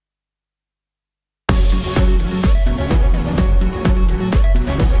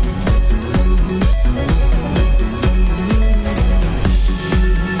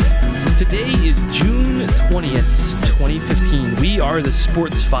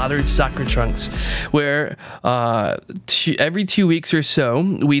Sports Father Soccer Trunks, where every 2 weeks or so,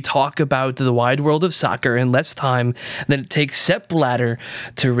 we talk about the wide world of soccer in less time than it takes Sepp Blatter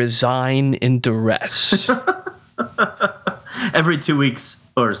to resign in duress. Every 2 weeks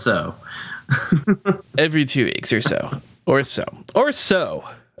or so. Every 2 weeks or so. Or so.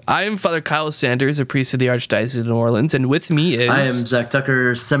 I am Father Kyle Sanders, a priest of the Archdiocese of New Orleans, and with me is... I am Zach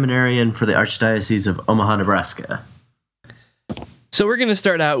Tucker, seminarian for the Archdiocese of Omaha, Nebraska. So we're going to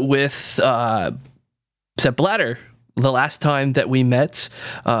start out with Sepp Blatter. The last time that we met,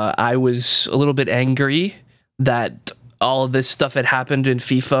 I was a little bit angry that all of this stuff had happened in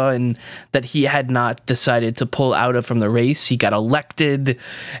FIFA and that he had not decided to pull out from the race. He got elected,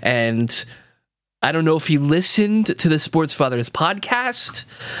 and I don't know if he listened to the Sports Fathers podcast,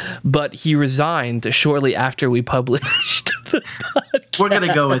 but he resigned shortly after we published the podcast. We're going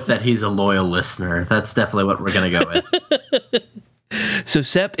to go with that he's a loyal listener. That's definitely what we're going to go with. So,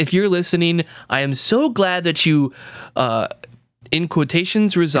 Sepp, if you're listening, I am so glad that you, in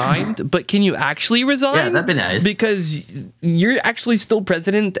quotations, resigned, but can you actually resign? Yeah, that'd be nice. Because you're actually still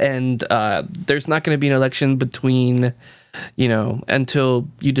president, and there's not going to be an election between... until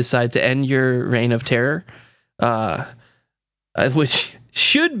you decide to end your reign of terror, which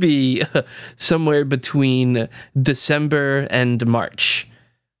should be somewhere between December and March.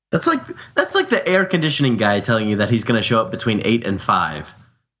 That's like the air conditioning guy telling you that he's going to show up between 8 and 5.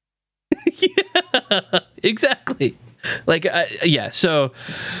 Yeah, exactly. So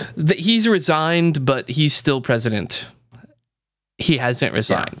he's resigned, but he's still president. He hasn't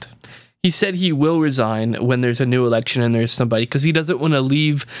resigned. Yeah. He said he will resign when there's a new election and there's somebody, because he doesn't want to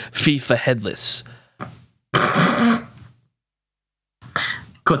leave FIFA headless.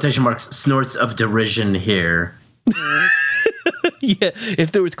 Quotation marks, snorts of derision here. Yeah,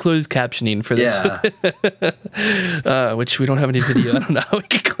 if there was closed captioning for this. Yeah. Which we don't have any video. I don't know how we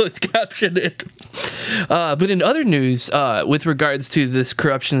can closed caption it. But in other news, with regards to this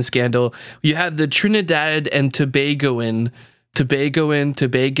corruption scandal, you have the Trinidad and Tobagoan,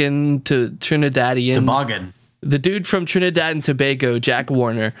 Trinidadian. Toboggan. The dude from Trinidad and Tobago, Jack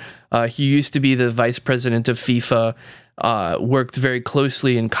Warner, he used to be the vice president of FIFA, worked very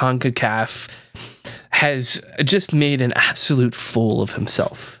closely in CONCACAF, has just made an absolute fool of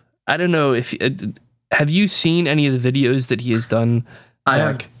himself. I don't know if... have you seen any of the videos that he has done,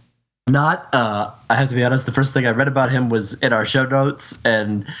 Zach? Not. I have to be honest, the first thing I read about him was in our show notes,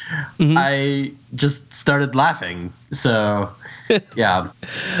 and I just started laughing. So, yeah.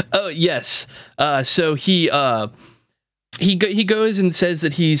 Oh, yes. So he goes and says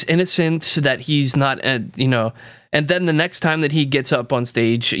that he's innocent, that he's not, and then the next time that he gets up on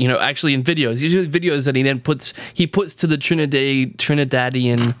stage, actually in videos, usually videos that he then puts to the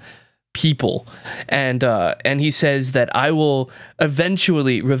Trinidadian people, and he says that I will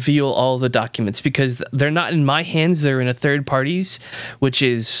eventually reveal all the documents because they're not in my hands, they're in a third party's, which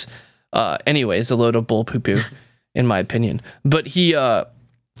is anyways a load of bull poo in my opinion. But he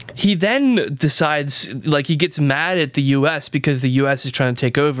then decides, he gets mad at the US because the US is trying to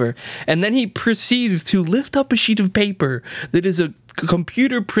take over, and then he proceeds to lift up a sheet of paper that is a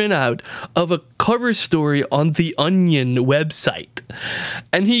computer printout of a cover story on the Onion website,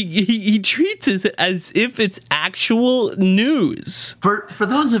 and he treats it as if it's actual news. For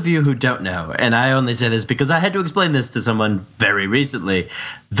those of you who don't know, and I only say this because I had to explain this to someone very recently,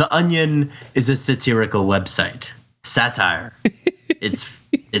 the Onion is a satirical website. Satire. It's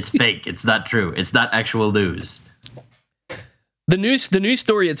fake. It's not true. It's not actual news. The news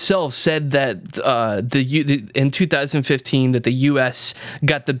story itself said that in 2015 that the U.S.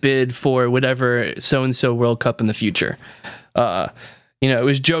 got the bid for whatever so-and-so World Cup in the future. It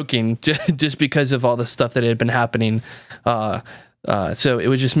was joking just because of all the stuff that had been happening. So it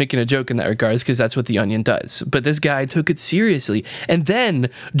was just making a joke in that regards because that's what the Onion does. But this guy took it seriously. And then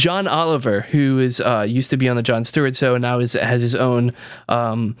John Oliver, who is used to be on the Jon Stewart Show and now has his own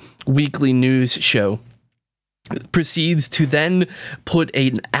weekly news show, proceeds to then put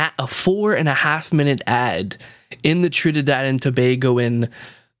a 4.5-minute ad in the Trinidad and Tobagoan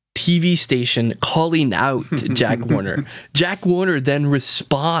TV station calling out Jack Warner. Jack Warner then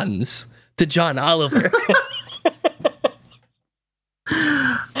responds to John Oliver.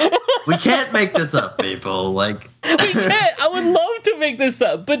 We can't make this up, people. We can't. I would love to make this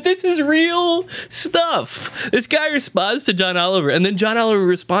up, but this is real stuff. This guy responds to John Oliver, and then John Oliver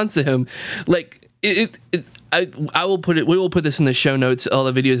responds to him. I will put it. We will put this in the show notes. All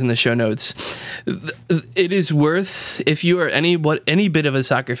the videos in the show notes. It is worth, if you are any bit of a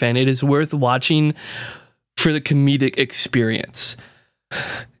soccer fan, it is worth watching for the comedic experience.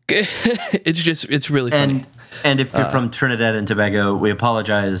 It's really funny. And if you're from Trinidad and Tobago, we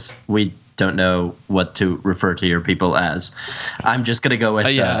apologize. We don't know what to refer to your people as. I'm just gonna go with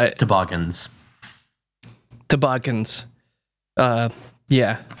toboggans. Toboggans.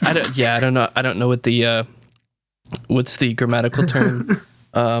 Yeah. I don't know. I don't know what the what's the grammatical term?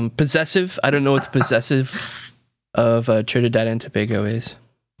 Possessive. I don't know what the possessive of Trinidad and Tobago is.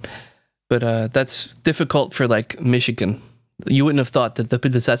 But that's difficult for like Michigan. You wouldn't have thought that the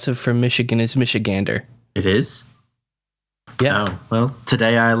possessive for Michigan is Michigander. It is? Yeah. Oh, well,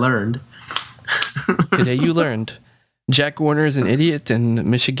 today I learned. Today you learned. Jack Warner's an idiot and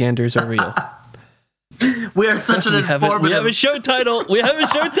Michiganders are real. We are such an informative... We have a show title. We are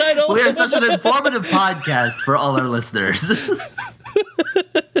such an informative podcast for all our listeners.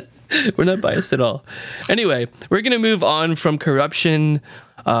 We're not biased at all. Anyway, we're going to move on from corruption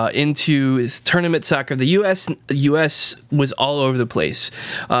into tournament soccer. The U.S. was all over the place.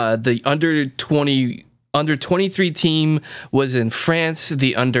 The under 23 team was in France.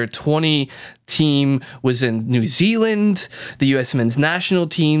 The under 20 team was in New Zealand. The U.S. men's national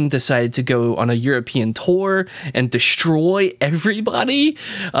team decided to go on a European tour and destroy everybody.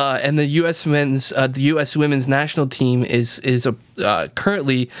 And the U.S. women's national team is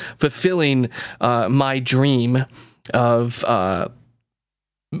currently fulfilling my dream of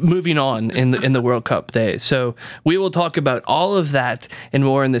moving on in the World Cup day. So we will talk about all of that and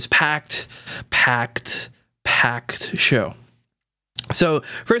more in this packed show. So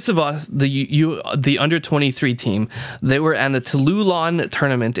first of all, the under 23 team, they were at the Toulon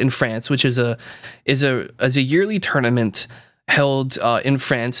tournament in France, which is a yearly tournament held in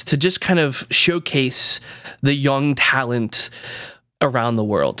France to just kind of showcase the young talent around the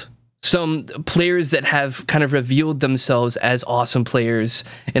world. Some players that have kind of revealed themselves as awesome players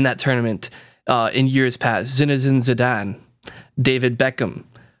in that tournament in years past. Zinedine Zidane, David Beckham,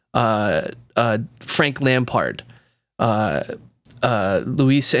 Frank Lampard,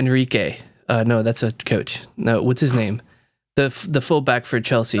 Luis Enrique. No, that's a coach. No, what's his name? The fullback for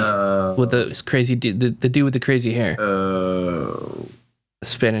Chelsea with the crazy the dude with the crazy hair.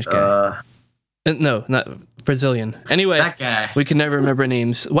 Spanish guy. No, not Brazilian. Anyway, that guy. We can never remember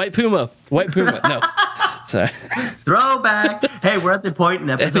names. White Puma. No. Sorry. Throwback. Hey, we're at the point in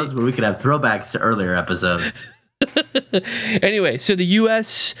episodes where we could have throwbacks to earlier episodes. Anyway, so the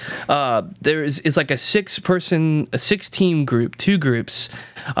U.S. is like a 6-team group, 2 groups,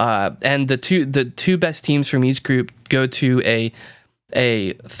 and the two best teams from each group go to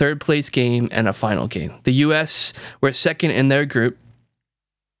a third place game and a final game. The U.S. were second in their group.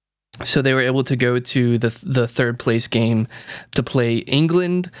 So they were able to go to the third place game to play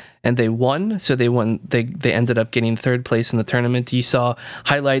England, and they won. So they won. They ended up getting third place in the tournament. You saw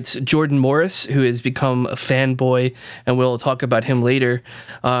highlights. Jordan Morris, who has become a fanboy, and we'll talk about him later,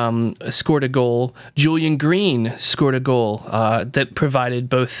 scored a goal. Julian Green scored a goal that provided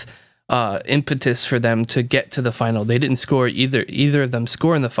both impetus for them to get to the final. They didn't score either of them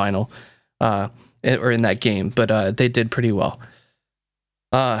score in the final or in that game, but they did pretty well.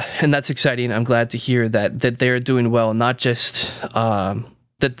 And that's exciting. I'm glad to hear that they're doing well, not just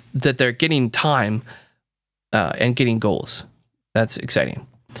that they're getting time and getting goals. That's exciting.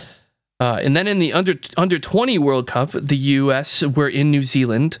 And then in the under 20 World Cup, the U.S. were in New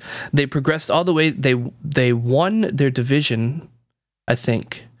Zealand. They progressed all the way. They won their division, I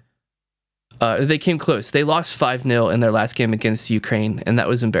think. They came close. They lost 5-0 in their last game against Ukraine, and that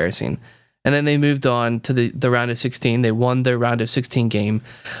was embarrassing. And then they moved on to the round of 16. They won their round of 16 game,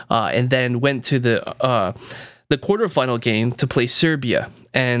 and then went to the quarterfinal game to play Serbia.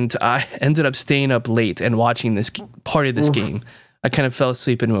 And I ended up staying up late and watching this part of this game. I kind of fell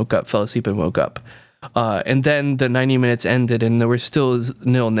asleep and woke up. And then the 90 minutes ended, and there were still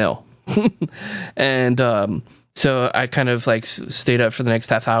 0-0. And so I kind of like stayed up for the next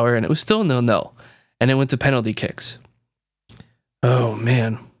half hour, and it was still 0-0. And it went to penalty kicks. Oh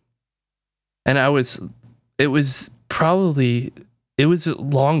man. And it was a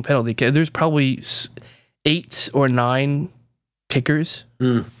long penalty kick. There's probably 8 or 9 kickers.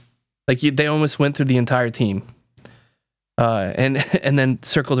 Like they almost went through the entire team, and then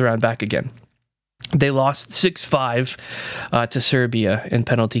circled around back again. They lost 6-5 to Serbia in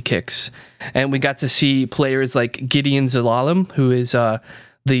penalty kicks, and we got to see players like Gideon Zelalem, who is the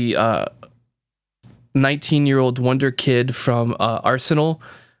 19-year-old wonder kid from Arsenal.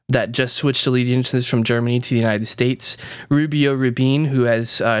 that just switched allegiances from Germany to the United States. Rubio Rubin, who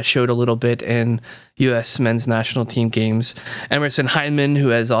has showed a little bit in U.S. men's national team games. Emerson Hyndman, who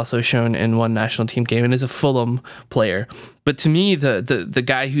has also shown in one national team game and is a Fulham player. But to me, the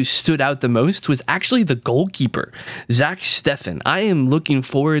guy who stood out the most was actually the goalkeeper, Zach Steffen. I am looking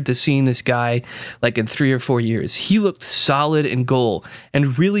forward to seeing this guy like in 3 or 4 years. He looked solid in goal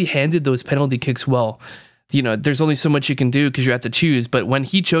and really handled those penalty kicks well. You know, there's only so much you can do because you have to choose. But when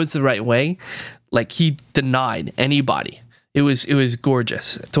he chose the right way, like he denied anybody. It was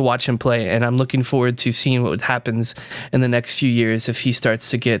gorgeous to watch him play, and I'm looking forward to seeing what happens in the next few years if he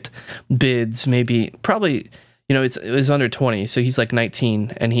starts to get bids. Probably, you know, it was under 20, so he's like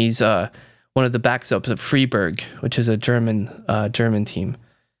 19, and he's one of the backups of Freiburg, which is a German team.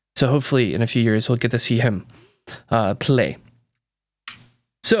 So hopefully in a few years we'll get to see him play.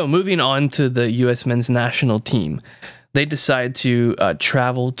 So moving on to the U.S. men's national team, they decide to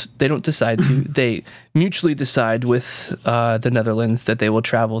travel. They don't decide to. They mutually decide with the Netherlands that they will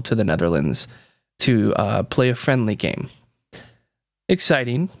travel to the Netherlands to play a friendly game.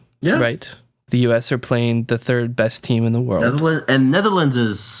 Exciting, right? The U.S. are playing the third best team in the world. Netherlands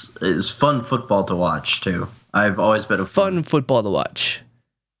is fun football to watch too. I've always been a fun football to watch.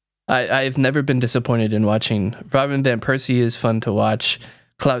 I've never been disappointed in watching. Robin van Persie is fun to watch.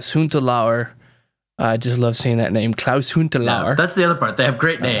 Klaus Huntelaar. I just love saying that name, Klaus Huntelaar. Yeah, that's the other part. They have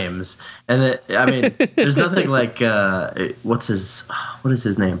great names, and there's nothing like what is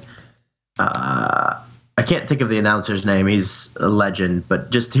his name? I can't think of the announcer's name. He's a legend, but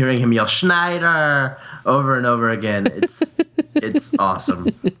just hearing him yell Schneider over and over again, it's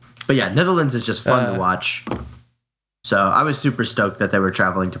awesome. But yeah, Netherlands is just fun to watch. So I was super stoked that they were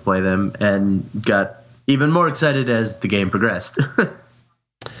traveling to play them, and got even more excited as the game progressed.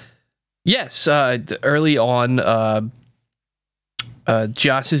 Yes, early on,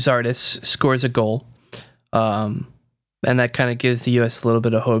 Giassis Artis scores a goal, and that kind of gives the U.S. a little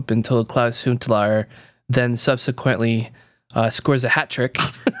bit of hope until Klaus Huntelaar then subsequently scores a hat trick.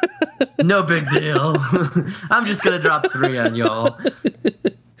 No big deal. I'm just going to drop 3 on y'all.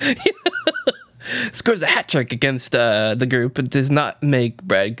 Scores a hat trick against the group. It does not make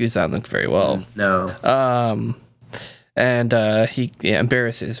Brad Guzan look very well. No. And he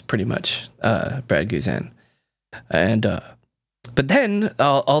embarrasses pretty much Brad Guzan. And but then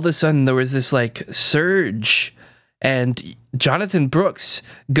all of a sudden there was this like surge, and Jonathan Brooks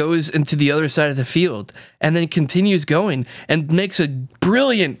goes into the other side of the field and then continues going and makes a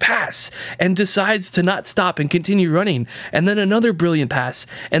brilliant pass and decides to not stop and continue running, and then another brilliant pass,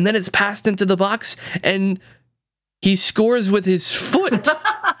 and then it's passed into the box and he scores with his foot.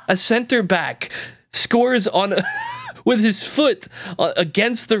 A center back scores on with his foot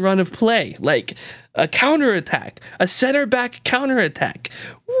against the run of play, like a counterattack, a center back counterattack.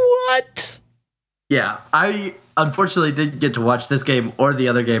 What? Yeah, I unfortunately didn't get to watch this game or the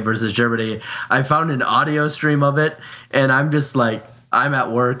other game versus Germany. I found an audio stream of it, and I'm just like, I'm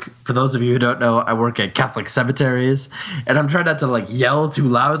at work. For those of you who don't know, I work at Catholic cemeteries, and I'm trying not to like yell too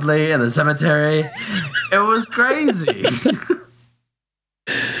loudly in the cemetery. It was crazy.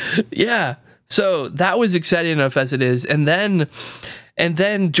 Yeah. So that was exciting enough as it is. And then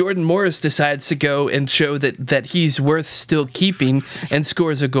Jordan Morris decides to go and show that he's worth still keeping and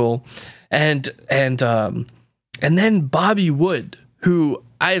scores a goal. And then Bobby Wood, who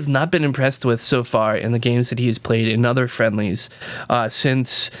I have not been impressed with so far in the games that he has played in other friendlies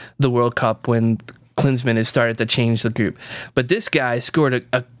since the World Cup, when Klinsmann has started to change the group. But this guy scored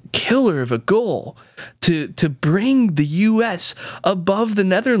a killer of a goal to bring the U.S. above the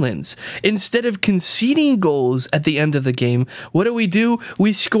Netherlands. Instead of conceding goals at the end of the game, what do?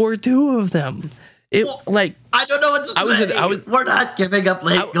 We score 2 of them. I don't know what to say. We're not giving up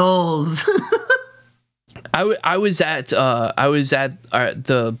late goals. I was at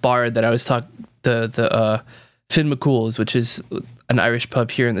the bar that I was the Finn McCool's, which is an Irish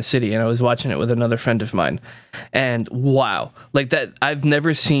pub here in the city, and I was watching it with another friend of mine, and wow, like that, I've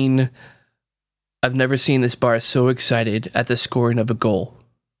never seen this bar so excited at the scoring of a goal.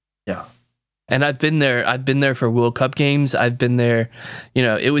 Yeah. And I've been there for World Cup games. I've been there,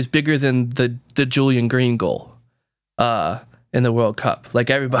 it was bigger than the Julian Green goal in the World Cup. Like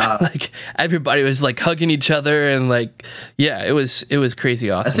everybody was like hugging each other, and like, yeah, it was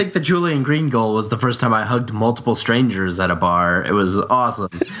crazy awesome. I think the Julian Green goal was the first time I hugged multiple strangers at a bar. It was awesome.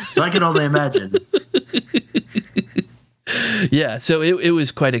 So I can only imagine. Yeah, so it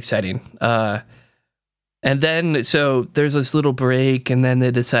was quite exciting. And then, so there's this little break, and then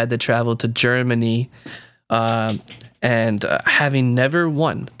they decide to travel to Germany. And having never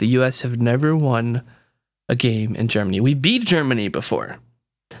won, the U.S. have never won a game in Germany. We beat Germany before,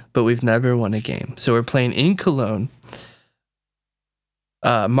 but we've never won a game. So we're playing in Cologne.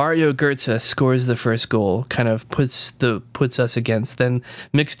 Mario Götze scores the first goal, kind of puts us against. Then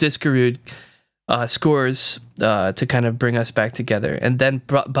Mix Diskerud scores to kind of bring us back together. And then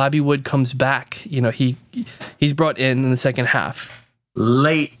Bobby Wood comes back. You know, he's brought in the second half.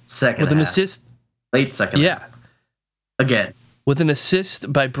 Late second with half. An assist. Late second half. Again. With an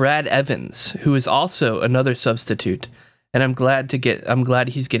assist by Brad Evans, who is also another substitute. And I'm glad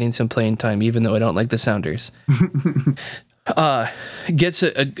he's getting some playing time, even though I don't like the Sounders. Gets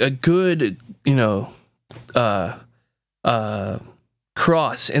a good,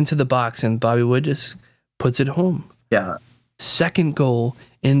 cross into the box, and Bobby Wood just puts it home. Yeah. Second goal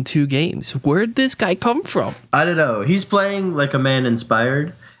in 2 games. Where'd this guy come from? I don't know. He's playing like a man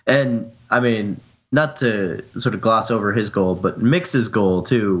inspired. And, I mean, not to sort of gloss over his goal, but Mix's goal,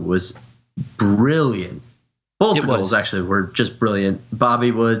 too, was brilliant. Both the goals, actually, were just brilliant.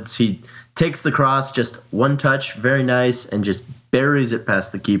 Bobby Woods, he takes the cross, just one touch, very nice, and just buries it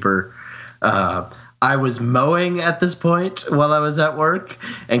past the keeper. I was mowing at this point while I was at work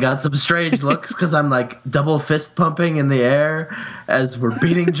and got some strange looks because I'm like double fist pumping in the air as we're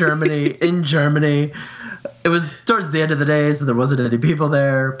beating Germany in Germany. It was towards the end of the day, so there wasn't any people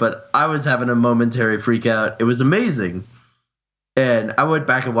there, but I was having a momentary freak out. It was amazing. And I went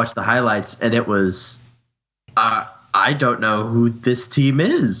back and watched the highlights, and it was... I don't know who this team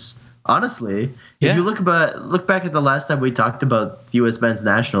is, honestly. Yeah. If you look back at the last time we talked about the U.S. men's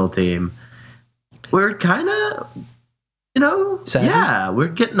national team, we're kind of, we're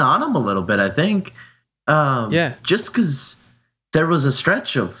getting on them a little bit, I think. Just because there was a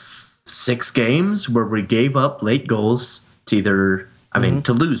stretch of 6 games where we gave up late goals to either,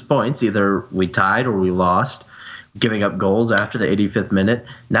 to lose points. Either we tied or we lost, giving up goals after the 85th minute.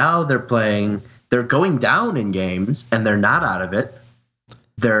 Now they're going down in games, and they're not out of it.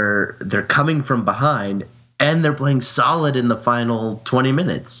 They're coming from behind, and they're playing solid in the final 20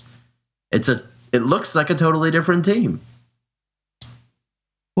 minutes. It looks like a totally different team.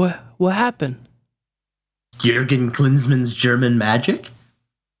 What happened? Jürgen Klinsmann's German magic?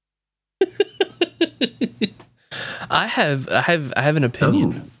 I have an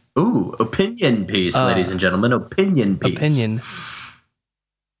opinion. Ooh, opinion piece, ladies and gentlemen. Opinion piece.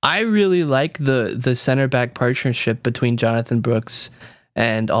 I really like the center back partnership between Jonathan Brooks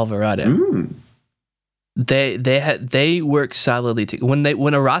and Alvarado. They work solidly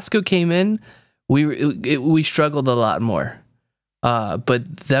when Orozco came in, we struggled a lot more.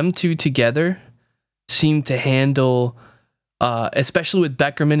 But them two together seem to handle, especially with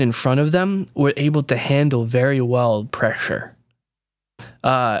Beckerman in front of them, were able to handle very well pressure.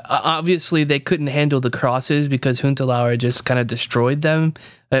 Obviously, they couldn't handle the crosses because Huntelaar just kind of destroyed them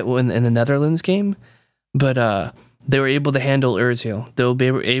in the Netherlands game. But they were able to handle Ozil.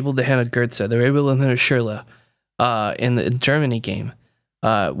 They were able to handle Götze. They were able to handle Schürrle in the Germany game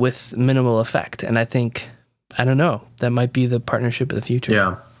with minimal effect. And I think, I don't know, that might be the partnership of the future.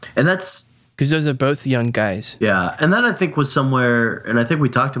 Yeah. And that's... because those are both young guys. Yeah. And that, I think, was somewhere, and I think we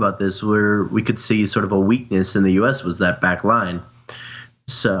talked about this, where we could see sort of a weakness in the U.S. was that back line.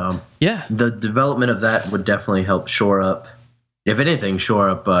 So yeah, the development of that would definitely help shore up, if anything,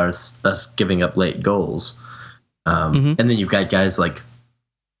 us giving up late goals. And then you've got guys like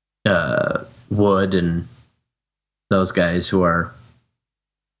Wood and those guys who are...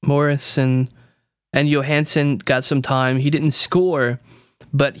 Morris and Johansson got some time. He didn't score,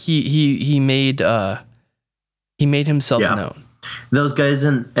 but he made himself known. Those guys,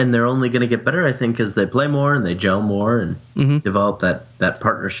 and they're only going to get better, I think, as they play more and they gel more and develop that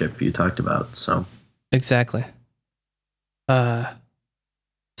partnership you talked about. So exactly.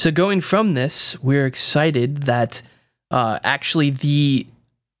 So going from this, we're excited that actually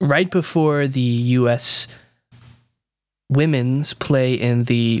right before the U.S. women's play in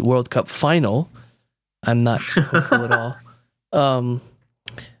the World Cup final, I'm not hopeful at all.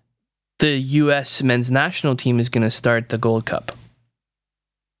 The U.S. men's national team is going to start the Gold Cup.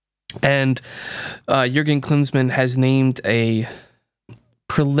 And Jürgen Klinsmann has named a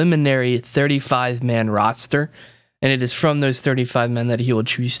preliminary 35-man roster, and it is from those 35 men that he will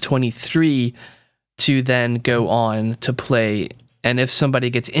choose 23 to then go on to play. And if somebody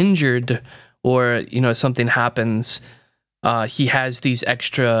gets injured or, something happens, he has these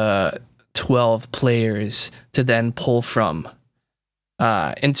extra 12 players to then pull from.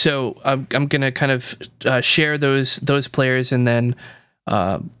 And so I'm going to kind of share those players, and then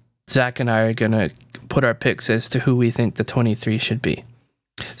Zach and I are going to put our picks as to who we think the 23 should be.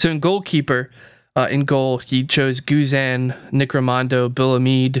 So in goal, he chose Guzan, Nick Raimondo, Bill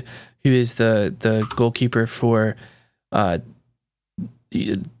Amid, who is the goalkeeper for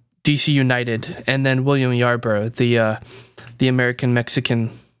DC United, and then William Yarbrough, the American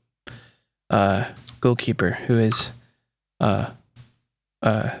Mexican goalkeeper, who is a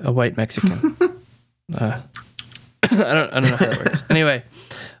white Mexican. I don't know how that works. Anyway,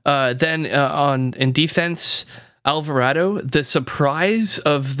 then in defense, Alvarado. The surprise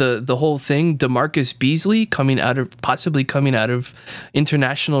of the whole thing, DeMarcus Beasley possibly coming out of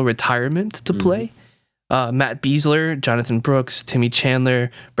international retirement to play. Matt Beasler, Jonathan Brooks, Timmy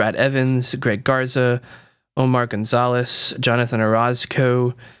Chandler, Brad Evans, Greg Garza, Omar Gonzalez, Jonathan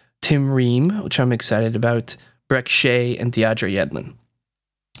Orozco, Tim Ream, which I'm excited about, Breck Shea, and Deandre Yedlin.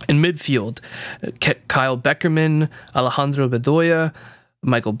 In midfield, Kyle Beckerman, Alejandro Bedoya,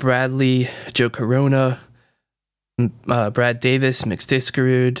 Michael Bradley, Joe Corona, Brad Davis, Mix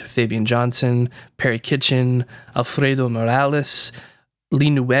Diskerud, Fabian Johnson, Perry Kitchen, Alfredo Morales, Lee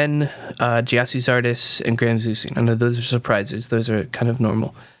Nguyen, Giassi Zardes, and Graham Zusi. I know those are surprises. Those are kind of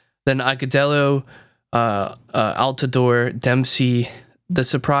normal. Then Agudelo, Altidore, Dempsey. The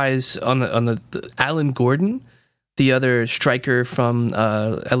surprise on the Alan Gordon, the other striker from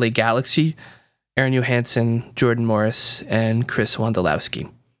LA Galaxy, Aaron Johansson, Jordan Morris, and Chris Wondolowski.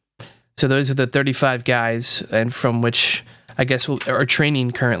 So those are the 35 guys, and from which I guess are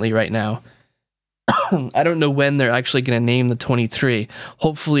training currently right now. I don't know when they're actually going to name the 23.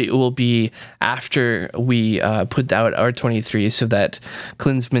 Hopefully it will be after we put out our 23 so that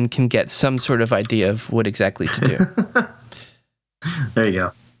Klinsmann can get some sort of idea of what exactly to do. There you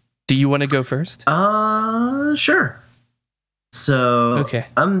go. Do you want to go first? Sure. So okay.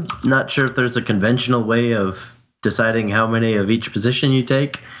 I'm not sure if there's a conventional way of deciding how many of each position you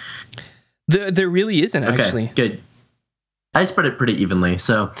take. There really isn't, actually. Okay, good. I spread it pretty evenly,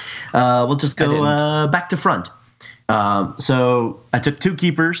 so we'll just go back to front. So I took two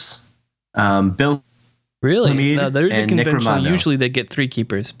keepers, Bill. Really? Hamid no, there's a conventional. Usually they get three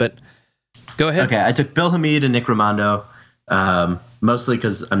keepers, but go ahead. Okay, I took Bill Hamid and Nick Rimando, mostly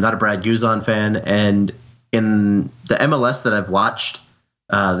because I'm not a Brad Guzan fan, and in the MLS that I've watched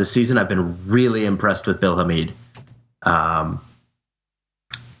this season, I've been really impressed with Bill Hamid.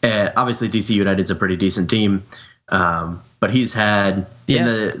 And obviously, DC United's a pretty decent team. But he's had, in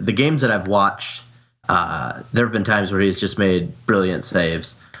the games that I've watched, there have been times where he's just made brilliant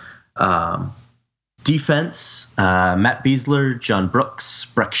saves. Defense, Matt Beasler, John Brooks,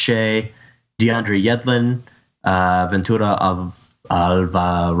 Breck Shea, DeAndre Yedlin, Ventura of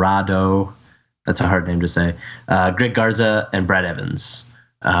Alvarado, that's a hard name to say, Greg Garza, and Brad Evans.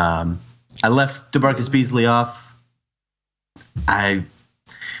 I left DeMarcus Beasley off. I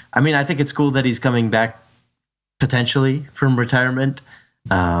mean, I think it's cool that he's coming back potentially from retirement.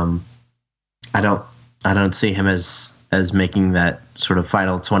 I don't see him as making that sort of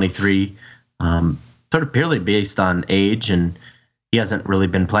final 23, sort of purely based on age, and he hasn't really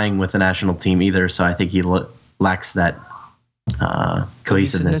been playing with the national team either, so I think he lacks that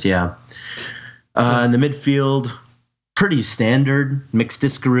cohesiveness. Yeah. In the midfield, pretty standard. Mix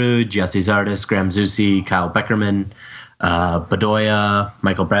Diskerud, Giassi Zardes, Graham Zusi, Kyle Beckerman, Bedoya,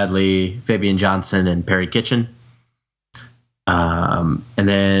 Michael Bradley, Fabian Johnson, and Perry Kitchen. And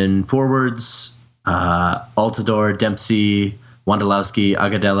then forwards, Altidore, Dempsey, Wondolowski,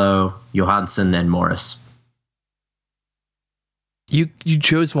 Agudelo, Johansson, and Morris. You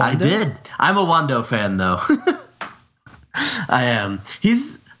chose Wando? I did. I'm a Wando fan, though. I am.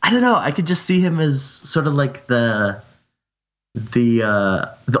 I don't know. I could just see him as sort of like the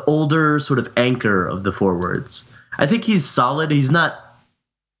older sort of anchor of the forwards. I think he's solid. He's not.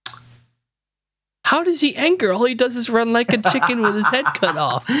 How does he anchor? All he does is run like a chicken with his head cut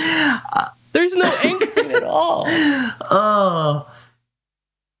off. There's no anchoring at all. Oh,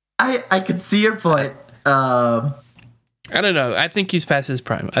 I could see your point. I don't know. I think he's past his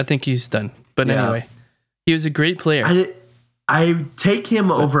prime. I think he's done. But anyway, he was a great player. I take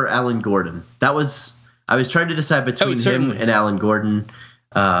him over Alan Gordon. I was trying to decide between him and Alan Gordon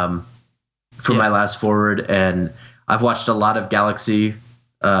for my last forward, and I've watched a lot of Galaxy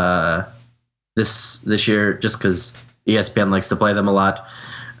this year just because ESPN likes to play them a lot.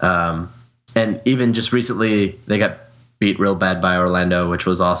 And even just recently, they got beat real bad by Orlando, which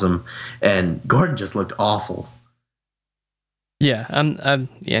was awesome. And Gordon just looked awful. Yeah,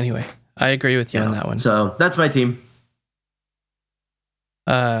 anyway, I agree with you on that one. So that's my team.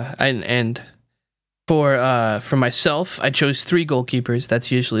 And for myself, I chose three goalkeepers.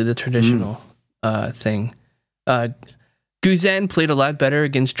 That's usually the traditional thing. Guzan played a lot better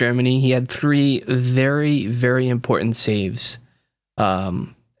against Germany. He had three very, very important saves.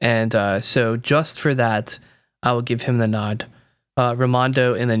 So just for that, I will give him the nod.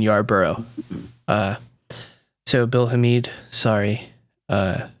 Raimondo and then Yarbrough. So Bill Hamid, sorry.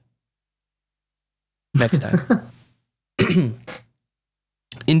 next time.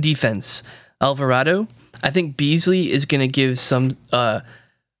 In defense, Alvarado, I think Beasley is going to give some...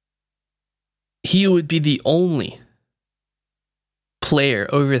 he would be the only player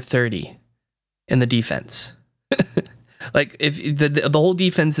over 30 in the defense. Like, if the whole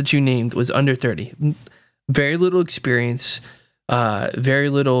defense that you named was under 30. Very little experience, very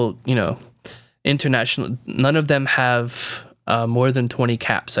little, international. None of them have more than 20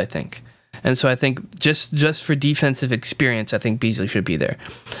 caps, I think. And so I think just for defensive experience, I think Beasley should be there.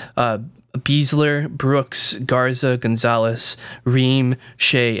 Beasler, Brooks, Garza, Gonzalez, Ream,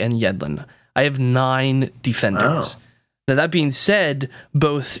 Shea, and Yedlin. I have 9 defenders. Wow. Now, that being said,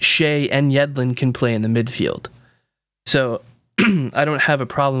 both Shea and Yedlin can play in the midfield. So I don't have a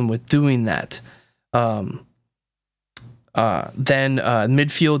problem with doing that. Then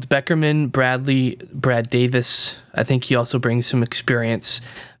midfield, Beckerman, Bradley, Brad Davis. I think he also brings some experience.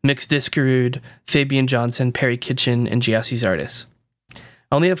 Mix Diskerud, Fabian Johnson, Perry Kitchen, and Giassi Zardes.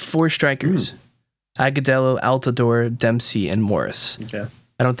 I only have 4 strikers. Agudelo, Altidore, Dempsey, and Morris. Okay.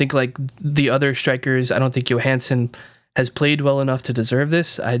 I don't think like the other strikers, I don't think Johansson has played well enough to deserve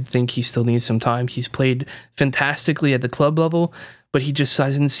this. I think he still needs some time. He's played fantastically at the club level, but he just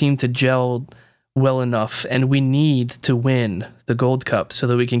doesn't seem to gel well enough, and we need to win the Gold Cup so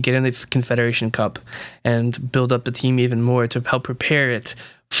that we can get in the Confederation Cup and build up the team even more to help prepare it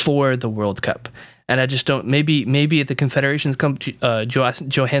for the World Cup. And I just don't, maybe at the Confederations Cup,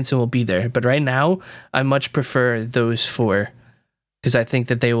 Johansson will be there, but right now, I much prefer those 4 because I think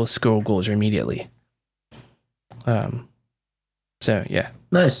that they will score goals immediately. So yeah.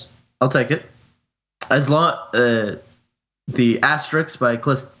 Nice. I'll take it. As long the asterisks by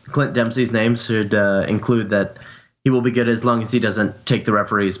Clint Dempsey's name should include that he will be good as long as he doesn't take the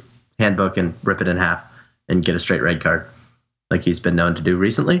referee's handbook and rip it in half and get a straight red card, like he's been known to do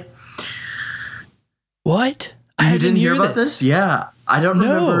recently. What? You didn't hear about this? Yeah. I don't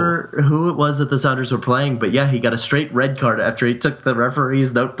remember who it was that the Sounders were playing, but yeah, he got a straight red card after he took the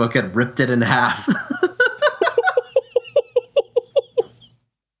referee's notebook and ripped it in half.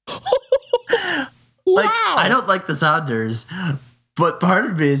 Like, wow. I don't like the Sounders, but part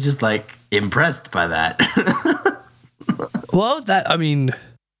of me is just like impressed by that. Well, I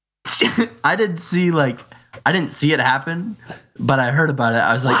didn't see it happen, but I heard about it.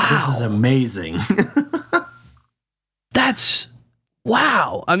 I was like, wow. This is amazing. That's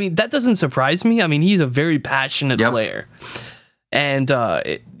wow. I mean, that doesn't surprise me. I mean, he's a very passionate player. And,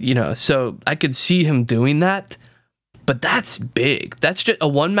 so I could see him doing that. But that's big. That's just a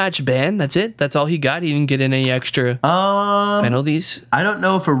 1-match ban. That's it. That's all he got. He didn't get any extra penalties. I don't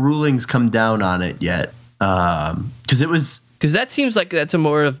know if a ruling's come down on it yet. Because that seems like that's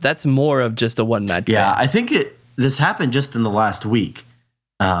more of just a 1-match ban. Yeah, I think this happened just in the last week.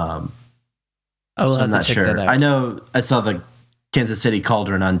 So I'm not sure. I know I saw the Kansas City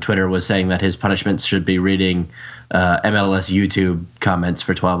Cauldron on Twitter was saying that his punishment should be reading MLS YouTube comments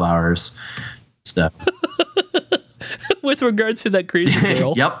for 12 hours. So. With regards to that crazy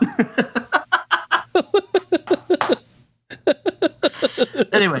girl. Yep.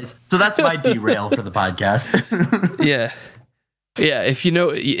 Anyways, so that's my derail for the podcast. Yeah. If you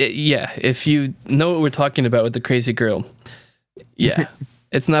know what we're talking about with the crazy girl,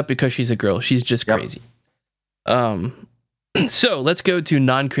 it's not because she's a girl. She's just crazy. So let's go to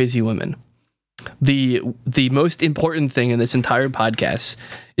non-crazy women. The most important thing in this entire podcast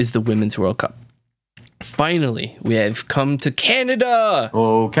is the Women's World Cup. Finally, we have come to Canada.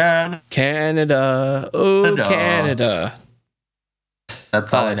 Oh, Canada. Oh, Canada.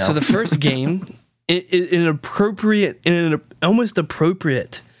 That's all I know. So the first game, in an almost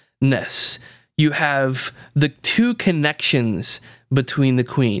appropriateness, you have the 2 connections between the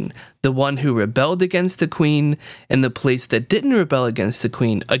Queen. The one who rebelled against the Queen and the place that didn't rebel against the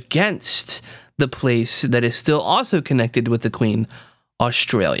Queen against the place that is still also connected with the Queen,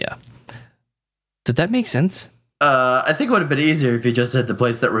 Australia. Did that make sense? I think it would have been easier if you just said the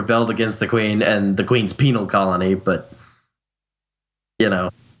place that rebelled against the Queen and the Queen's penal colony, but,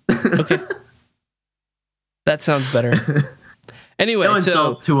 Okay. That sounds better. Anyway, no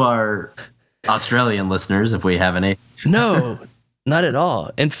insult to our Australian listeners, if we have any. No, not at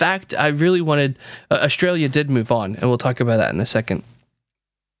all. In fact, I really wanted... Australia did move on, and we'll talk about that in a second.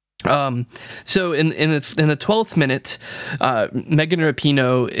 So in the 12th minute, Megan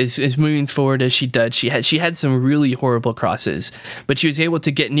Rapinoe is moving forward as she did. She had some really horrible crosses, but she was able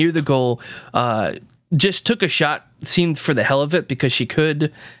to get near the goal. Just took a shot, seemed for the hell of it because she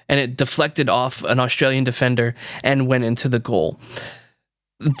could, and it deflected off an Australian defender and went into the goal.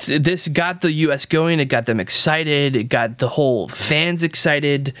 this got the U.S. going. It got them excited. It got the whole fans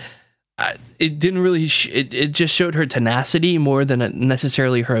excited. It didn't really. It just showed her tenacity more than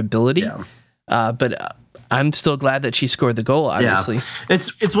necessarily her ability. Yeah. But I'm still glad that she scored the goal. Obviously, yeah.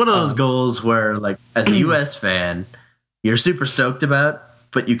 It's one of those goals where, like, as a U.S. fan, you're super stoked about,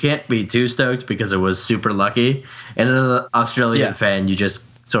 but you can't be too stoked because it was super lucky. And as an Australian fan, you just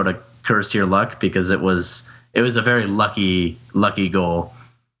sort of curse your luck because it was a very lucky goal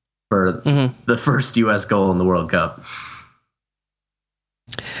for the first U.S. goal in the World Cup.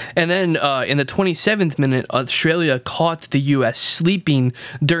 And then in the 27th minute, Australia caught the U.S. sleeping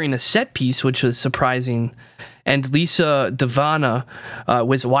during a set piece, which was surprising. And Lisa Devana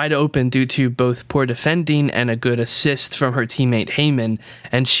was wide open due to both poor defending and a good assist from her teammate Heyman.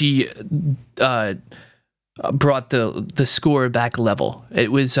 And she brought the score back level.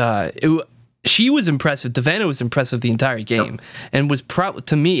 She was impressive. Devana was impressive the entire game, and was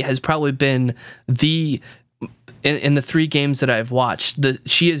to me has probably been in the 3 games that I've watched,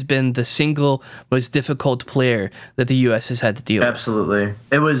 she has been the single most difficult player that the U.S. has had to deal with. Absolutely.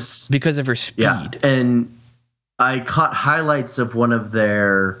 It was because of her speed. Yeah. And I caught highlights of one of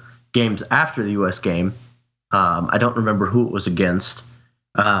their games after the U.S. game. I don't remember who it was against,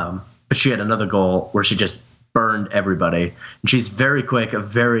 but she had another goal where she just burned everybody. And she's very quick, a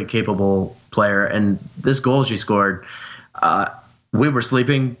very capable player. And this goal she scored, we were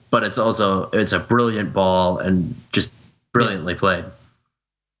sleeping, but it's a brilliant ball and just brilliantly played.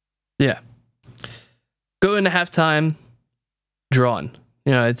 Yeah. Go into halftime, drawn.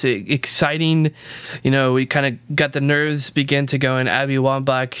 It's exciting. We kind of got the nerves begin to go in. Abby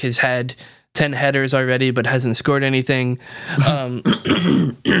Wambach has had 10 headers already, but hasn't scored anything.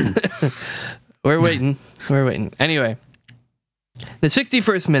 We're waiting. Anyway. The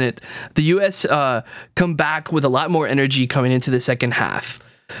 61st minute, the U.S. come back with a lot more energy coming into the second half.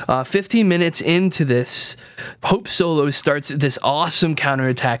 15 minutes into this, Hope Solo starts this awesome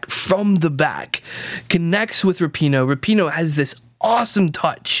counterattack from the back, connects with Rapinoe. Rapinoe has this awesome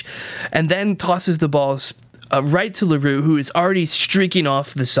touch, and then tosses the ball right to Leroux, who is already streaking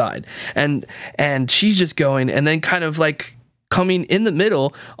off the side. And she's just going, and then kind of like coming in the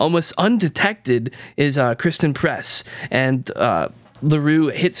middle, almost undetected, is Kristen Press, and Leroux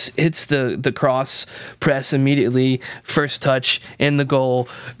hits the cross press immediately. First touch in the goal.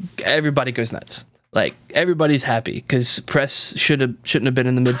 Everybody goes nuts. Like, everybody's happy because Press shouldn't have been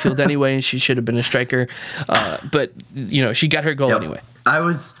in the midfield anyway, and she should have been a striker. But she got her goal anyway.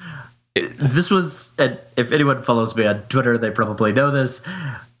 This was, if anyone follows me on Twitter, they probably know this.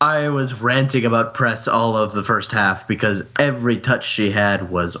 I was ranting about Press all of the first half because every touch she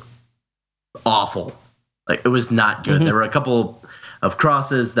had was awful. Like, it was not good. There were a couple of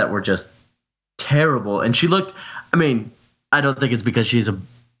crosses that were just terrible. And she looked, I don't think it's because she's a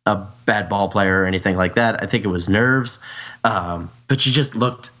bad ball player or anything like that. I think it was nerves. But she just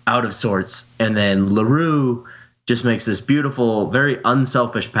looked out of sorts. And then Leroux just makes this beautiful, very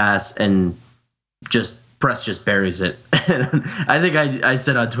unselfish pass, and Press just buries it. And I think I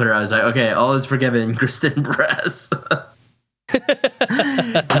said on Twitter, I was like, okay, all is forgiven, Kristen Press.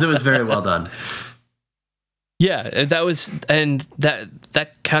 Because it was very well done. Yeah, that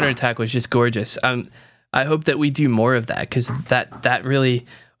counterattack was just gorgeous. I hope that we do more of that, because that really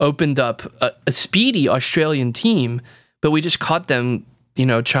opened up a speedy Australian team, but we just caught them,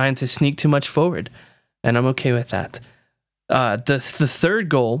 trying to sneak too much forward, and I'm okay with that. The third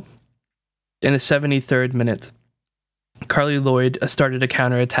goal in the 73rd minute, Carly Lloyd started a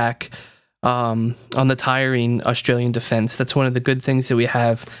counterattack on the tiring Australian defense. That's one of the good things that we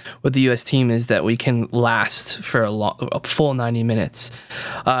have with the U.S. team, is that we can last for a full 90 minutes.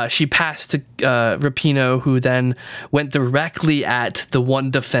 She passed to Rapinoe, who then went directly at the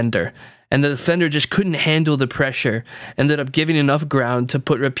one defender. And the defender just couldn't handle the pressure, ended up giving enough ground to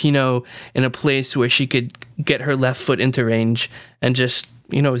put Rapinoe in a place where she could get her left foot into range, and just,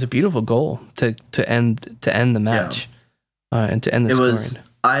 it was a beautiful goal to end the match, and to end the scoring.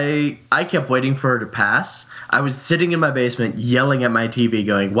 I kept waiting for her to pass. I was sitting in my basement yelling at my TV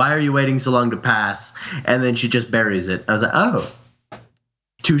going, why are you waiting so long to pass? And then she just buries it. I was like, oh,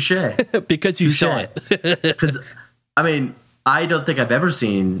 touche. Because you saw it. Because, I don't think I've ever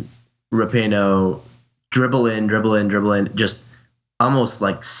seen Rapinoe dribble in, just almost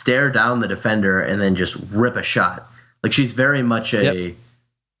like stare down the defender and then just rip a shot. Like, she's very much an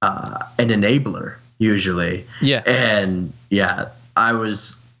enabler usually. Yeah. And I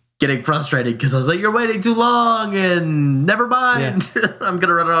was getting frustrated because I was like, you're waiting too long, and never mind. Yeah. I'm going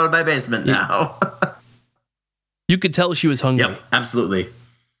to run out of my basement now. You could tell she was hungry. Yep, absolutely.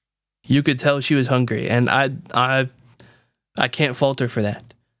 You could tell she was hungry, and I can't fault her for that.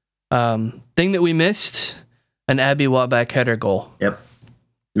 Thing that we missed, an Abby Wambach header goal. Yep.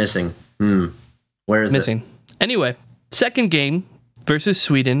 Missing. Where is Missing. Anyway, second game versus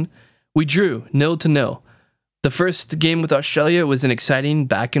Sweden, we drew 0-0. The first game with Australia was an exciting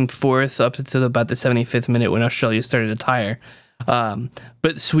back and forth up to about the 75th minute when Australia started to tire.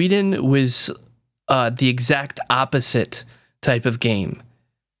 But Sweden was the exact opposite type of game.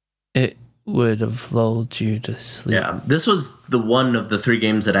 It would have lulled you to sleep. Yeah, this was the one of the 3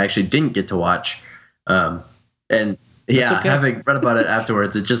 games that I actually didn't get to watch. And yeah, okay. Having read about it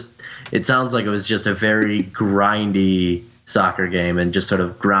afterwards, it sounds like it was just a very grindy soccer game and just sort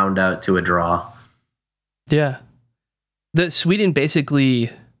of ground out to a draw. Yeah. The Sweden basically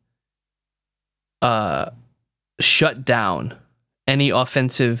shut down any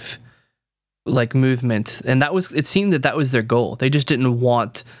offensive movement, and it seemed that was their goal. They just didn't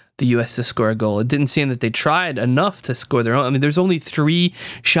want the US to score a goal. It didn't seem that they tried enough to score their own. I mean, there's only 3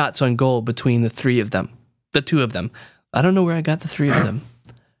 shots on goal between the 2 of them. I don't know where I got the 3 of them.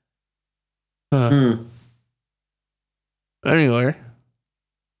 Anyway,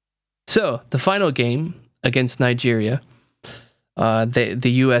 so the final game against Nigeria, the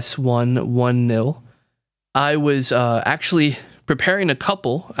US won 1-0. I was actually preparing a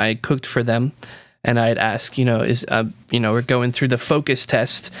couple. I cooked for them, and I'd ask, we're going through the focus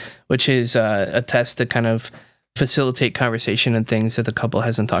test, which is a test to kind of facilitate conversation and things that the couple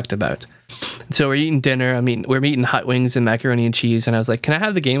hasn't talked about. So we're eating dinner. We're eating hot wings and macaroni and cheese, and I was like, "Can I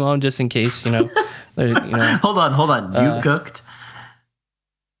have the game on just in case?" Hold on. You cooked?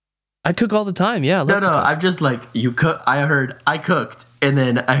 I cook all the time. Yeah. No. I'm just like, you cook. I heard I cooked, and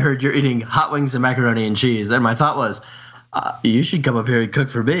then I heard you're eating hot wings and macaroni and cheese, and my thought was, you should come up here and cook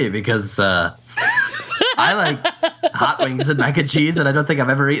for me because I like hot wings and mac and cheese, and I don't think I've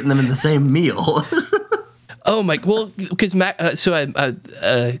ever eaten them in the same meal. Oh my! Well, because we're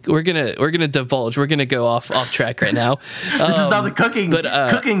gonna divulge. We're gonna go off track right now. This is not the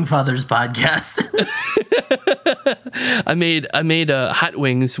cooking fathers podcast. I made hot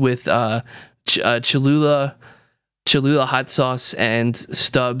wings with Cholula hot sauce and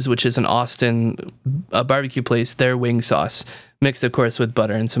Stubbs, which is an Austin barbecue place. Their wing sauce mixed, of course, with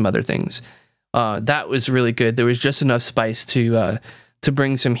butter and some other things. That was really good. There was just enough spice to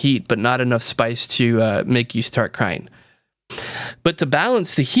bring some heat, but not enough spice to make you start crying. But to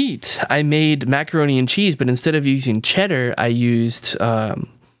balance the heat, I made macaroni and cheese, but instead of using cheddar, I used, what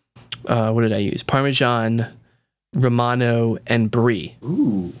did I use? Parmesan, Romano, and Brie.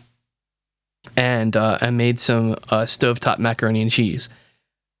 Ooh. And I made some stovetop macaroni and cheese.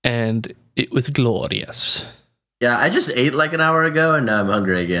 And it was glorious. Yeah, I just ate like an hour ago, and now I'm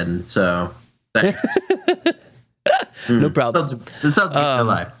hungry again, so thanks. No problem. This sounds good in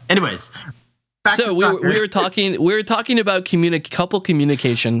life. Anyways, so we were talking about couple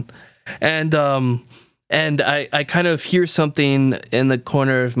communication, and I kind of hear something in the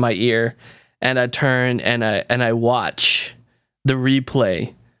corner of my ear, and I turn and I watch the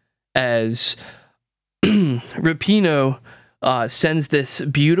replay as Rapinoe sends this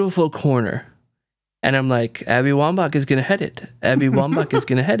beautiful corner, and I'm like, Abby Wambach is gonna head it. Abby Wambach is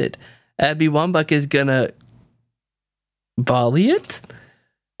gonna head it. Abby Wambach is gonna volley it,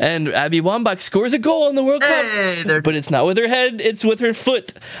 and Abby Wambach scores a goal in the World Cup. But it's not with her head; it's with her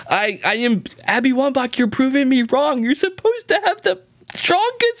foot. I am Abby Wambach. You're proving me wrong. You're supposed to have the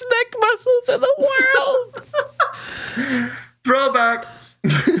strongest neck muscles in the world. Throwback.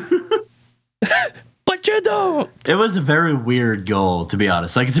 But you don't. It was a very weird goal, to be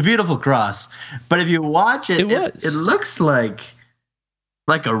honest. Like, it's a beautiful cross, but if you watch it, it looks like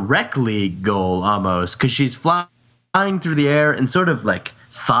a rec league goal almost, because she's flying through the air and sort of like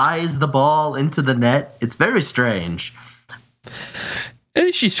thighs the ball into the net. It's very strange.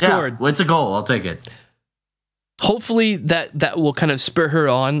 And she scored. Yeah, it's a goal. I'll take it. Hopefully that will kind of spur her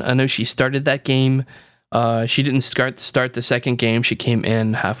on. I know she started that game. She didn't start the second game. She came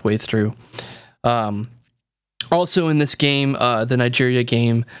in halfway through. Also in this game, the Nigeria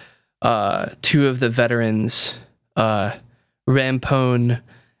game, 2 of the veterans, Rampone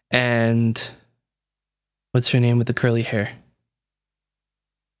and what's her name with the curly hair?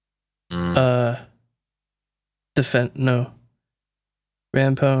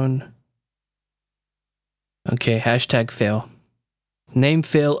 Rampone. Okay, hashtag fail. Name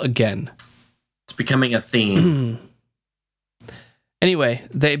fail again. It's becoming a theme. Anyway,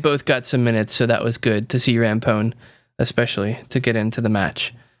 they both got some minutes, so that was good to see Rampone, especially to get into the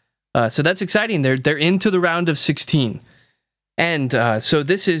match. So that's exciting. They're into the round of 16. And so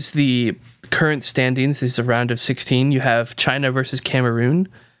this is the current standings. This is a round of 16. You have China versus Cameroon,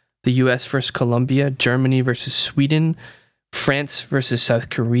 the US versus Colombia, Germany versus Sweden, France versus South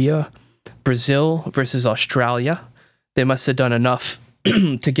Korea, Brazil versus Australia. They must have done enough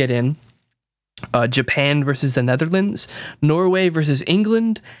to get in. Japan versus the Netherlands, Norway versus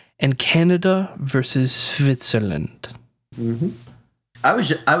England, and Canada versus Switzerland. Mm-hmm. I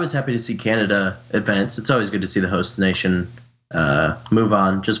was happy to see Canada advance. It's always good to see the host nation move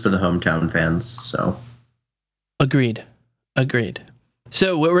on, just for the hometown fans. So, agreed.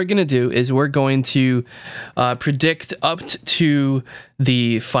 So what we're gonna do is we're going to predict up to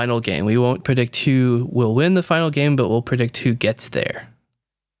the final game. We won't predict who will win the final game, but we'll predict who gets there.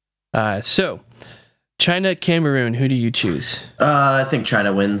 So, China, Cameroon, who do you choose? I think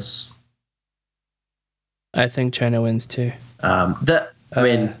China wins. I think China wins too.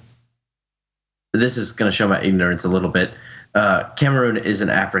 This is going to show my ignorance a little bit. Cameroon is an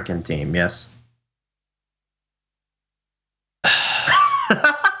African team, yes?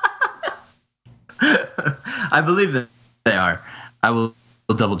 I believe that they are. I will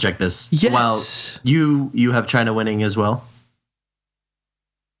double check this. Yes. Well, you have China winning as well?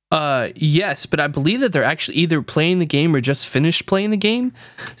 Yes, but I believe that they're actually either playing the game or just finished playing the game.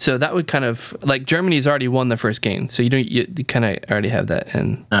 So that would kind of like Germany's already won the first game, so you kind of already have that.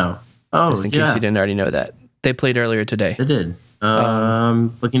 And just in case you didn't already know that, they played earlier today. They did.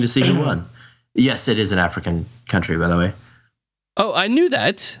 Looking to see who won. Yes, it is an African country, by the way. Oh, I knew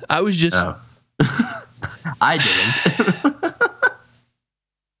that. I was just. Oh. I didn't.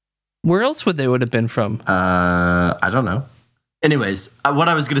 Where else would have been from? I don't know. Anyways, what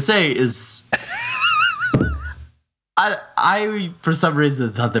I was going to say is I for some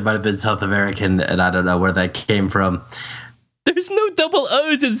reason thought they might have been South American, and I don't know where that came from. There's no double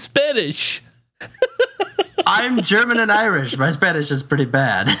O's in Spanish. I'm German and Irish. My Spanish is pretty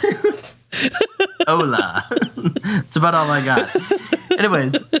bad. Hola. That's about all I got.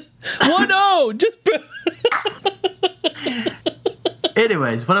 Anyways. 1-0. Just.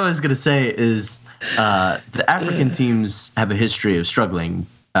 Anyways, what I was going to say is the African teams have a history of struggling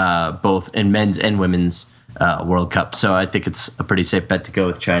both in men's and women's World Cup. So I think it's a pretty safe bet to go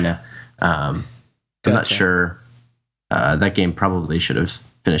with China. I'm not sure. That game probably should have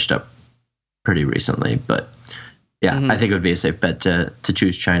finished up pretty recently. But yeah, I think it would be a safe bet to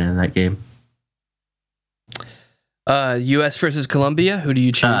choose China in that game. U.S. versus Colombia. Who do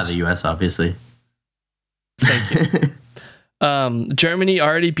you choose? The U.S., obviously. Thank you. Germany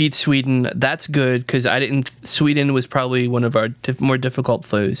already beat Sweden. That's good because Sweden was probably one of our more difficult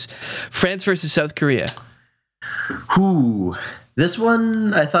foes. France versus South Korea. This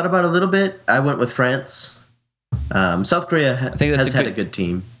one I thought about a little bit. I went with France. South Korea has had a good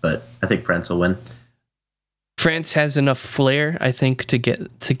team, but I think France will win. France has enough flair, I think, to get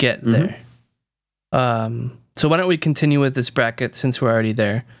there. So why don't we continue with this bracket since we're already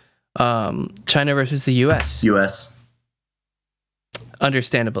there? China versus the U.S. U.S.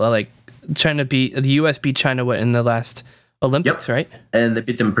 Understandable. I like the U.S. beat China in the last Olympics, right? And they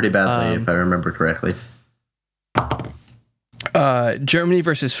beat them pretty badly, if I remember correctly. Germany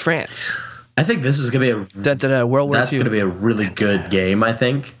versus France. I think this is going to be World War II. That's going to be a really good game, I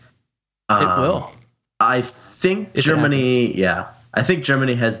think. It will. I think Germany, I think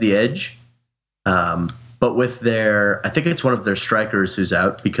Germany has the edge. But with I think it's one of their strikers who's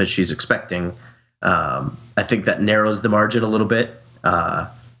out because she's expecting. I think that narrows the margin a little bit.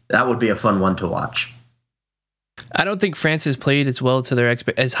 That would be a fun one to watch. I don't think France has played as well to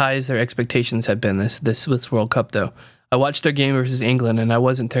as high as their expectations have been this World Cup, though. I watched their game versus England, and I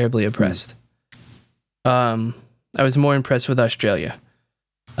wasn't terribly impressed. I was more impressed with Australia.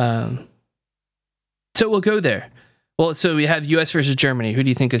 So we'll go there. Well, so we have U.S. versus Germany. Who do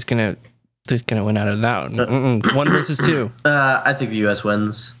you think is gonna win out of that one? 1 versus 2. I think the U.S.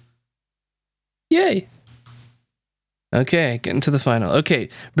 wins. Yay. Okay, getting to the final. Okay,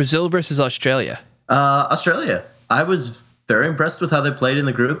 Brazil versus Australia. Australia. I was very impressed with how they played in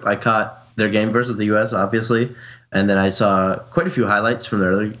the group. I caught their game versus the U.S., obviously, and then I saw quite a few highlights from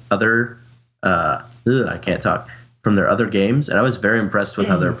their other from their other games, and I was very impressed with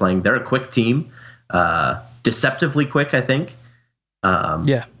how they're playing. They're a quick team, deceptively quick, I think.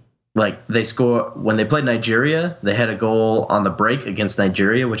 Like they score when they played Nigeria, they had a goal on the break against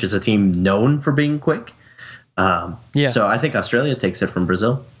Nigeria, which is a team known for being quick. So I think Australia takes it from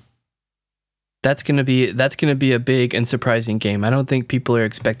Brazil. That's gonna be a big and surprising game. I don't think people are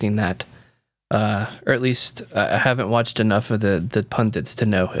expecting that, or at least I haven't watched enough of the pundits to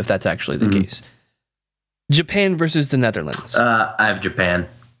know if that's actually the case. Japan versus the Netherlands. I have Japan.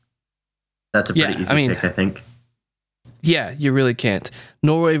 That's a pretty easy pick, I think. Yeah, you really can't.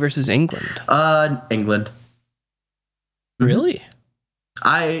 Norway versus England. England. Really?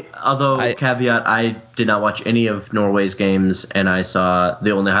 Caveat, I did not watch any of Norway's games, and I saw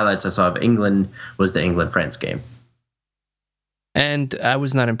the only highlights I saw of England was the England-France game. And I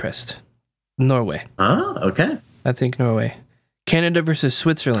was not impressed. Norway. Oh, okay. I think Norway. Canada versus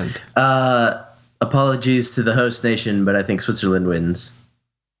Switzerland. Apologies to the host nation, but I think Switzerland wins.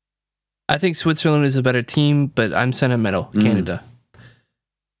 I think Switzerland is a better team, but I'm sentimental. Canada.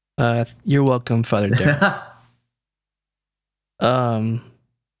 You're welcome, Father Derek.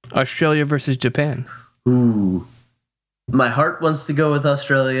 Australia versus Japan. Ooh. My heart wants to go with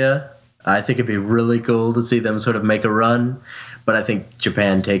Australia. I think it'd be really cool to see them sort of make a run, but I think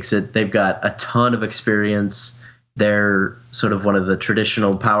Japan takes it. They've got a ton of experience. They're sort of one of the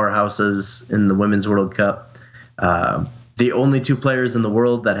traditional powerhouses in the Women's World Cup. The only two players in the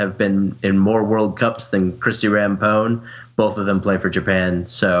world that have been in more World Cups than Christy Rampone, both of them play for Japan.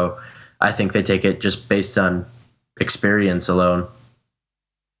 So I think they take it just based on experience alone.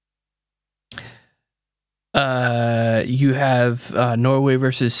 You have Norway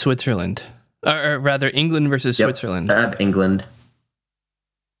versus Switzerland, or rather England versus Switzerland. I have England.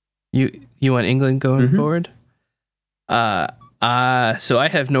 You want England going forward? So I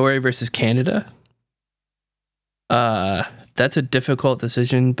have Norway versus Canada. That's a difficult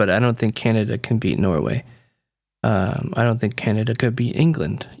decision, but I don't think Canada can beat Norway. I don't think Canada could beat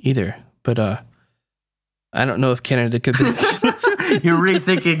England either, but I don't know if Canada could beat Switzerland. You're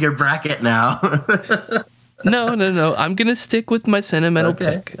rethinking your bracket now. No. I'm gonna stick with my sentimental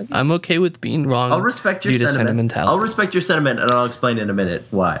pick. I'm okay with being wrong. I'll respect your sentiment. I'll respect your sentiment, and I'll explain in a minute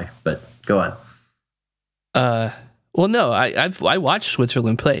why. But go on. Well, no, I watched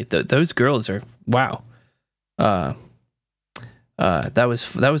Switzerland play. Those girls are wow. That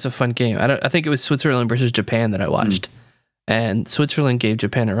was a fun game. I think it was Switzerland versus Japan that I watched, and Switzerland gave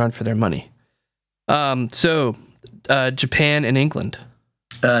Japan a run for their money. So Japan and England.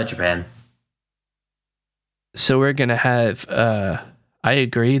 Japan. So we're gonna have. I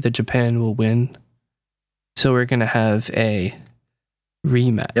agree that Japan will win. So we're gonna have a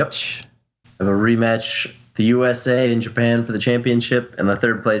rematch. Yep. Have a rematch. The USA and Japan for the championship, and the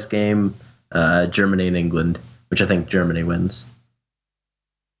third place game, Germany and England, which I think Germany wins.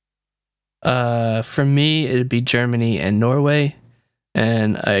 For me, it'd be Germany and Norway,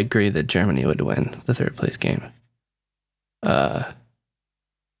 and I agree that Germany would win the third place game.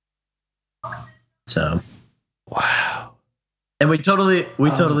 So. Wow. And we totally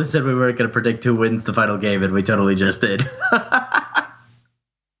said we weren't going to predict who wins the final game, and we totally just did.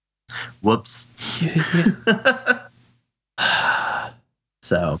 Whoops.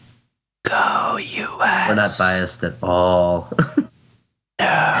 So. Go US. We're not biased at all.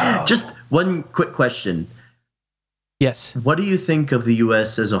 No. Just one quick question. Yes. What do you think of the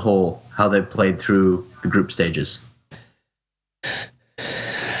US as a whole? How they played through the group stages?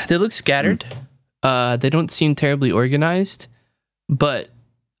 They look scattered. They don't seem terribly organized, but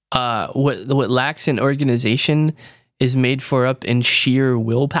what lacks in organization is made for up in sheer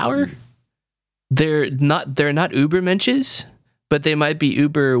willpower. They're not Uber-Mensches, but they might be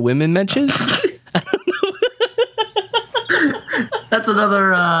Uber-Women-Mensches. I don't know. That's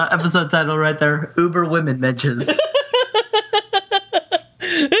another episode title right there. Uber-Women-Mensches.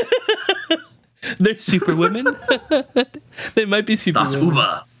 They're super women. They might be super Das women.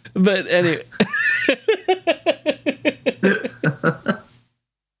 Uber. But anyway.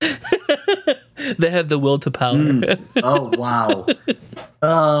 They have the will to power. Oh, wow.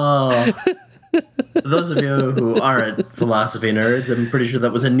 Oh. For those of you who aren't philosophy nerds, I'm pretty sure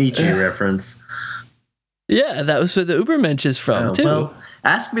that was a Nietzsche reference. Yeah, that was where the Uber-Mensch from, too. Well,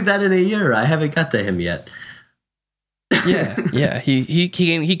 ask me that in a year. I haven't got to him yet. Yeah. He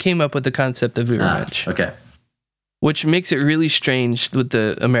came up with the concept of Uber-Mensch. Okay. Which makes it really strange with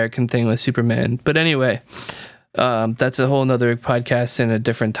the American thing with Superman. But anyway, that's a whole nother podcast in a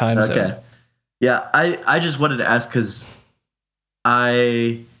different time zone. Okay. Yeah, I just wanted to ask because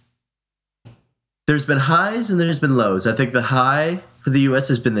there's been highs and there's been lows. I think the high for the U.S.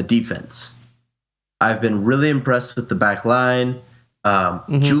 has been the defense. I've been really impressed with the back line.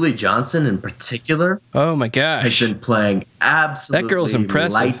 Julie Johnson in particular. Oh my gosh. Has been playing absolutely that girl's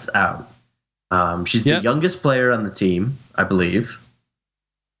impressive. Lights out. She's the youngest player on the team, I believe.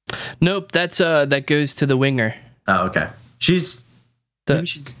 Nope, that goes to the winger. Oh, okay. She's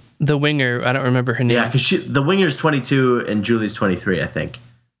the winger. I don't remember her name. Yeah, because the winger's 22 and Julie's 23, I think,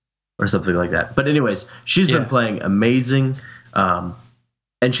 or something like that. But anyways, she's been playing amazing, and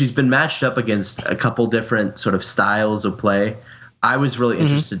she's been matched up against a couple different sort of styles of play. I was really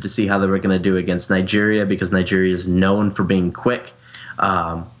interested to see how they were going to do against Nigeria because Nigeria is known for being quick.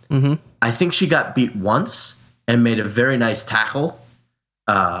 I think she got beat once and made a very nice tackle.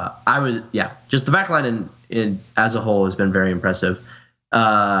 just the back line in as a whole has been very impressive.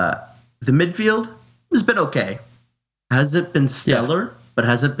 The midfield has been okay. Hasn't been stellar, but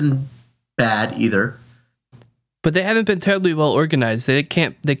hasn't been bad either. But they haven't been terribly well organized. They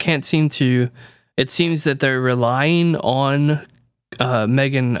can't seem to. It seems that they're relying on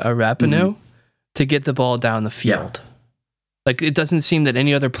Megan Rapinoe to get the ball down the field. Yeah. Like, it doesn't seem that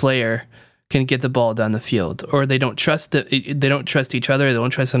any other player can get the ball down the field, or they don't trust each other. They don't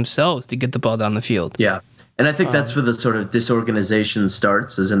trust themselves to get the ball down the field. Yeah, and I think that's where the sort of disorganization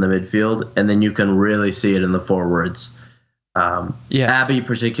starts, is in the midfield, and then you can really see it in the forwards. Abby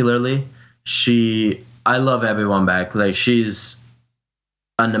particularly, I love Abby Wambach. Like, she's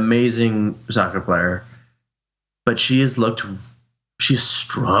an amazing soccer player, but she's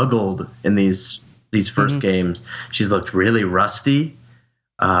struggled in these first games. She's looked really rusty.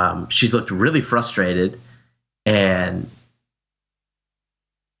 She's looked really frustrated, and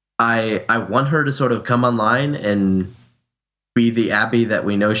I want her to sort of come online and be the Abby that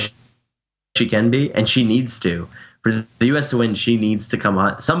we know she can be, and she needs to. For the U.S. to win, she needs to come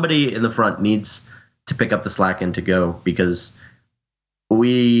on. Somebody in the front needs to pick up the slack and to go, because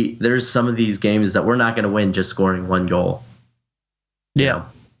there's some of these games that we're not going to win just scoring one goal. Yeah.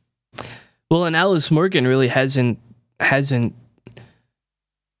 Well, and Alice Morgan really hasn't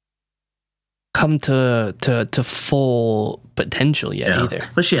come to full potential yet either.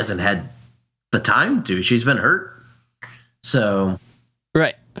 But she hasn't had the time to. She's been hurt. So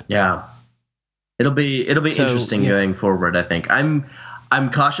right. Yeah. It'll be interesting going forward, I think. I'm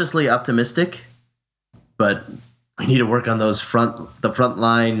cautiously optimistic, but we need to work on the front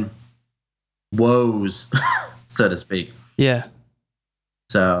line woes, so to speak. Yeah.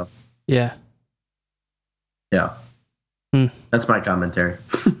 So yeah. That's my commentary.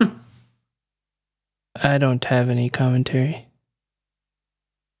 I don't have any commentary.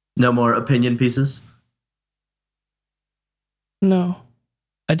 No more opinion pieces? No.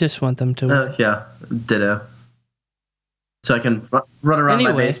 I just want them to win. Yeah, ditto. So I can run around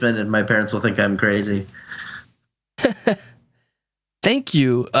my basement and my parents will think I'm crazy. Thank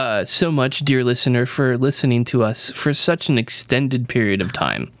you so much, dear listener, for listening to us for such an extended period of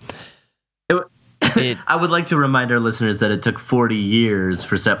time. I would like to remind our listeners that it took 40 years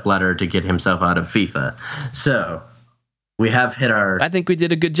for Sepp Blatter to get himself out of FIFA. So we have hit our... I think we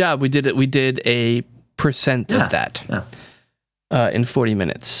did a good job. We did a percent of that in 40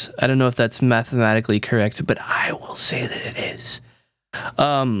 minutes. I don't know if that's mathematically correct, but I will say that it is.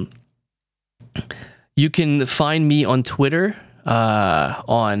 You can find me on Twitter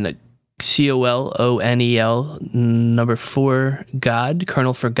on COLONEL 4 God,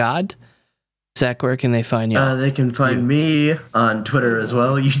 Colonel for God. Zach, where can they find you? They can find me on Twitter as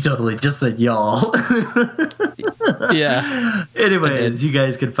well. You totally just said y'all. Yeah. Anyways, you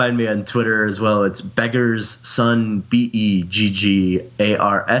guys can find me on Twitter as well. It's Beggar's Son,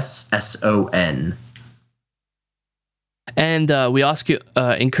 BEGGARSSON. And we also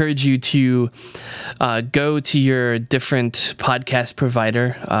encourage you to go to your different podcast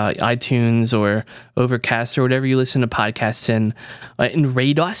provider, iTunes or Overcast or whatever you listen to podcasts in, and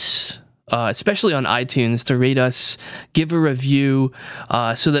rate us. Especially on iTunes, to rate us, give a review,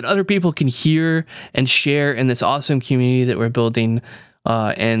 so that other people can hear and share in this awesome community that we're building,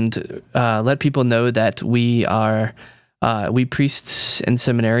 and let people know that we priests and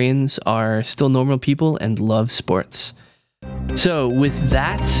seminarians are still normal people and love sports. So with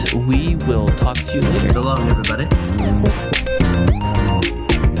that, we will talk to you later. So long, everybody.